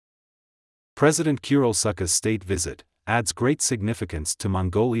President Khurelsukhe's state visit adds great significance to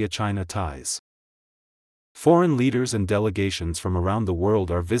Mongolia-China ties. Foreign leaders and delegations from around the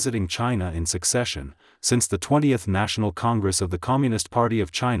world are visiting China in succession, since the 20th National Congress of the Communist Party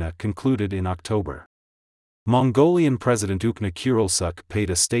of China concluded in October. Mongolian President Khurelsukh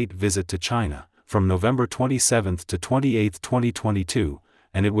paid a state visit to China, from November 27 to 28, 2022,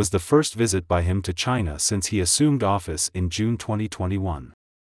 and it was the first visit by him to China since he assumed office in June 2021.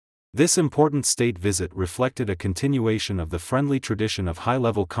 This important state visit reflected a continuation of the friendly tradition of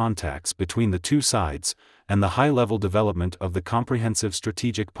high-level contacts between the two sides, and the high-level development of the comprehensive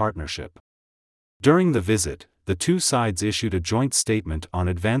strategic partnership. During the visit, the two sides issued a joint statement on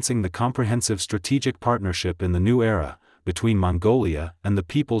advancing the comprehensive strategic partnership in the new era, between Mongolia and the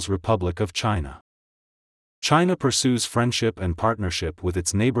People's Republic of China. China pursues friendship and partnership with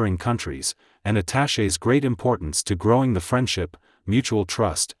its neighboring countries, and attaches great importance to growing the friendship, mutual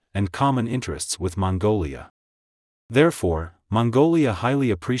trust, and common interests with Mongolia. Therefore, Mongolia highly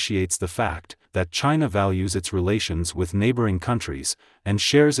appreciates the fact that China values its relations with neighboring countries, and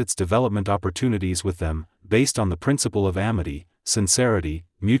shares its development opportunities with them, based on the principle of amity, sincerity,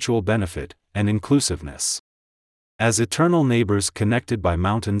 mutual benefit, and inclusiveness. As eternal neighbors connected by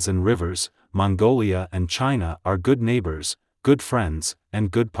mountains and rivers, Mongolia and China are good neighbors, good friends,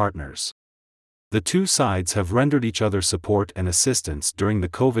 and good partners. The two sides have rendered each other support and assistance during the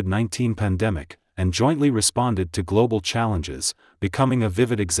COVID-19 pandemic, and jointly responded to global challenges, becoming a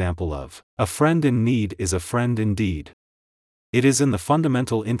vivid example of, "A friend in need is a friend indeed." It is in the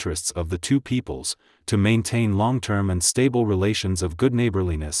fundamental interests of the two peoples, to maintain long-term and stable relations of good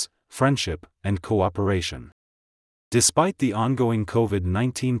neighborliness, friendship, and cooperation. Despite the ongoing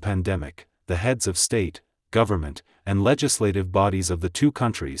COVID-19 pandemic, the heads of state, government, and legislative bodies of the two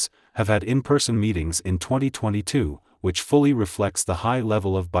countries have had in-person meetings in 2022, which fully reflects the high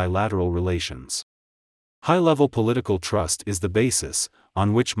level of bilateral relations. High-level political trust is the basis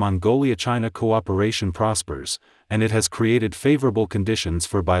on which Mongolia-China cooperation prospers, and it has created favorable conditions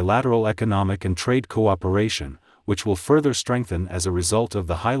for bilateral economic and trade cooperation, which will further strengthen as a result of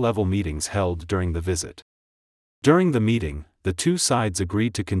the high-level meetings held during the visit. During the meeting, the two sides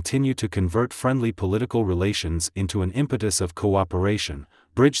agreed to continue to convert friendly political relations into an impetus of cooperation,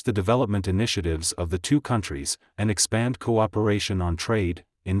 bridge the development initiatives of the two countries, and expand cooperation on trade,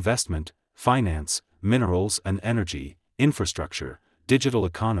 investment, finance, minerals and energy, infrastructure, digital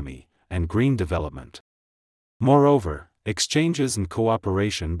economy, and green development. Moreover, exchanges and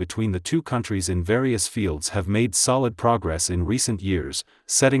cooperation between the two countries in various fields have made solid progress in recent years,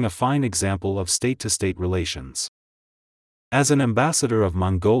 setting a fine example of state-to-state relations. As an ambassador of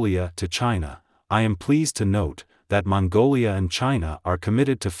Mongolia to China, I am pleased to note that Mongolia and China are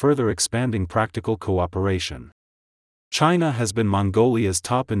committed to further expanding practical cooperation. China has been Mongolia's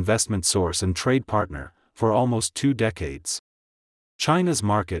top investment source and trade partner for almost 2 decades. China's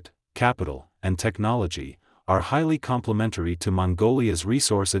market, capital, and technology are highly complementary to Mongolia's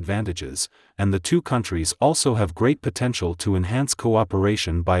resource advantages, and the two countries also have great potential to enhance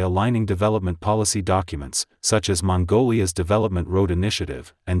cooperation by aligning development policy documents, such as Mongolia's Development Road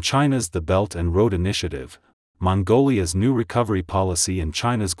Initiative and China's the Belt and Road Initiative, Mongolia's New Recovery Policy and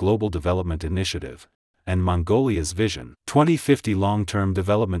China's Global Development Initiative, and Mongolia's Vision 2050 Long-Term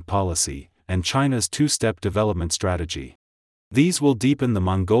Development Policy, and China's Two-Step Development Strategy. These will deepen the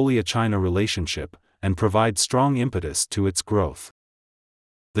Mongolia-China relationship, and provide strong impetus to its growth.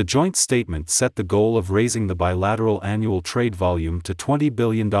 The joint statement set the goal of raising the bilateral annual trade volume to $20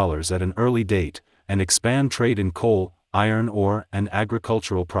 billion at an early date, and expand trade in coal, iron ore, and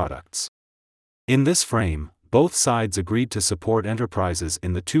agricultural products. In this frame, both sides agreed to support enterprises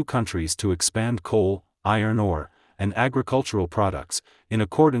in the two countries to expand coal, iron ore, and agricultural products, in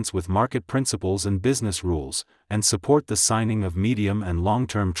accordance with market principles and business rules, and support the signing of medium and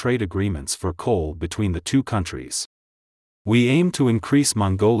long-term trade agreements for coal between the two countries. We aim to increase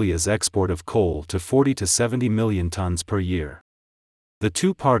Mongolia's export of coal to 40 to 70 million tons per year. The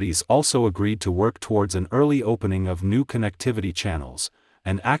two parties also agreed to work towards an early opening of new connectivity channels,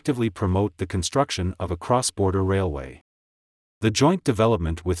 and actively promote the construction of a cross-border railway. The joint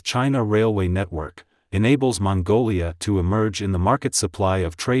development with China Railway Network enables Mongolia to emerge in the market supply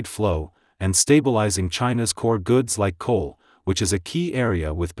of trade flow, and stabilizing China's core goods like coal, which is a key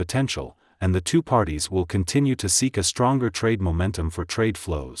area with potential, and the two parties will continue to seek a stronger trade momentum for trade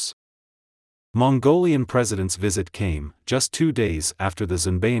flows. Mongolian president's visit came just 2 days after the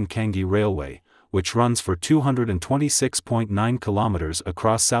Zunbayan-Kangi Railway, which runs for 226.9 kilometers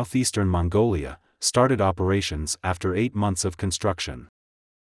across southeastern Mongolia, started operations after 8 months of construction.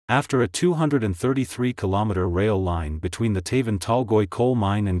 After a 233-kilometer rail line between the Tavan-Talgoy coal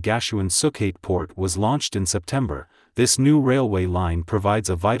mine and Khurelsukh port was launched in September, this new railway line provides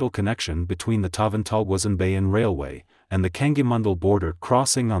a vital connection between the Tavan-Talgwazanbayan Railway and the Kangimundal border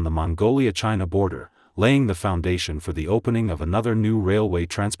crossing on the Mongolia-China border, laying the foundation for the opening of another new railway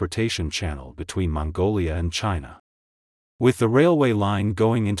transportation channel between Mongolia and China. With the railway line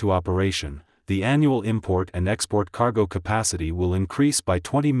going into operation, the annual import and export cargo capacity will increase by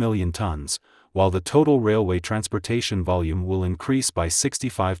 20 million tons, while the total railway transportation volume will increase by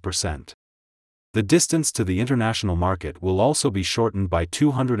 65%. The distance to the international market will also be shortened by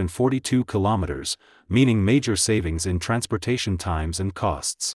 242 kilometers, meaning major savings in transportation times and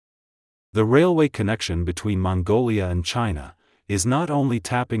costs. The railway connection between Mongolia and China is not only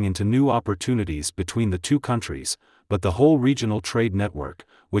tapping into new opportunities between the two countries, but the whole regional trade network,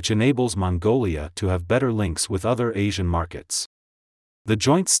 which enables Mongolia to have better links with other Asian markets. The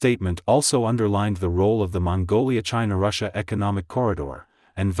joint statement also underlined the role of the Mongolia-China-Russia economic corridor,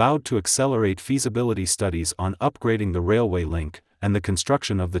 and vowed to accelerate feasibility studies on upgrading the railway link and the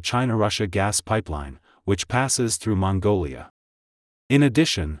construction of the China-Russia gas pipeline, which passes through Mongolia. In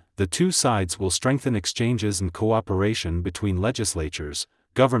addition, the two sides will strengthen exchanges and cooperation between legislatures,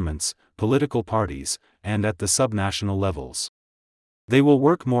 governments, political parties, and at the subnational levels. They will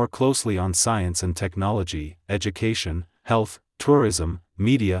work more closely on science and technology, education, health, tourism,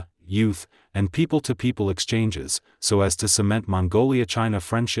 media, youth, and people-to-people exchanges, so as to cement Mongolia-China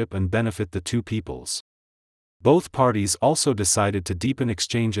friendship and benefit the two peoples. Both parties also decided to deepen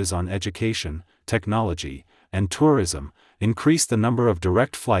exchanges on education, technology, and tourism, increase the number of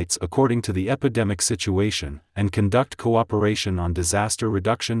direct flights according to the epidemic situation, and conduct cooperation on disaster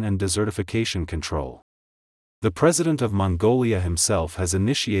reduction and desertification control. The President of Mongolia himself has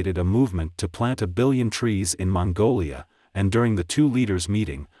initiated a movement to plant 1 billion trees in Mongolia, and during the two leaders'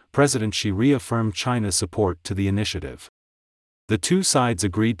 meeting, President Xi reaffirmed China's support to the initiative. The two sides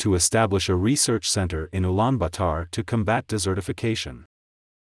agreed to establish a research center in Ulaanbaatar to combat desertification.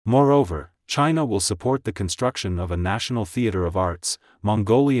 Moreover, China will support the construction of a National Theater of Arts,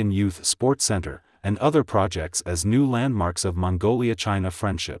 Mongolian Youth Sports Center, and other projects as new landmarks of Mongolia-China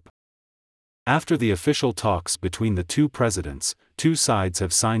friendship. After the official talks between the two presidents, two sides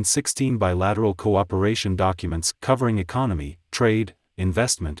have signed 16 bilateral cooperation documents covering economy, trade,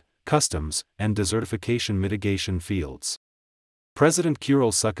 investment, customs, and desertification mitigation fields. President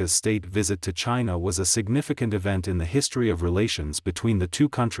Khurelsukhe's state visit to China was a significant event in the history of relations between the two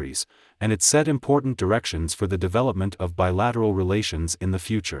countries, and it set important directions for the development of bilateral relations in the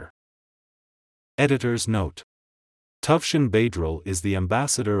future. Editor's note: Tuvshin Badral is the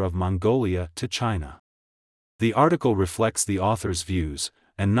ambassador of Mongolia to China. The article reflects the author's views,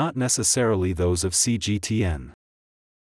 and not necessarily those of CGTN.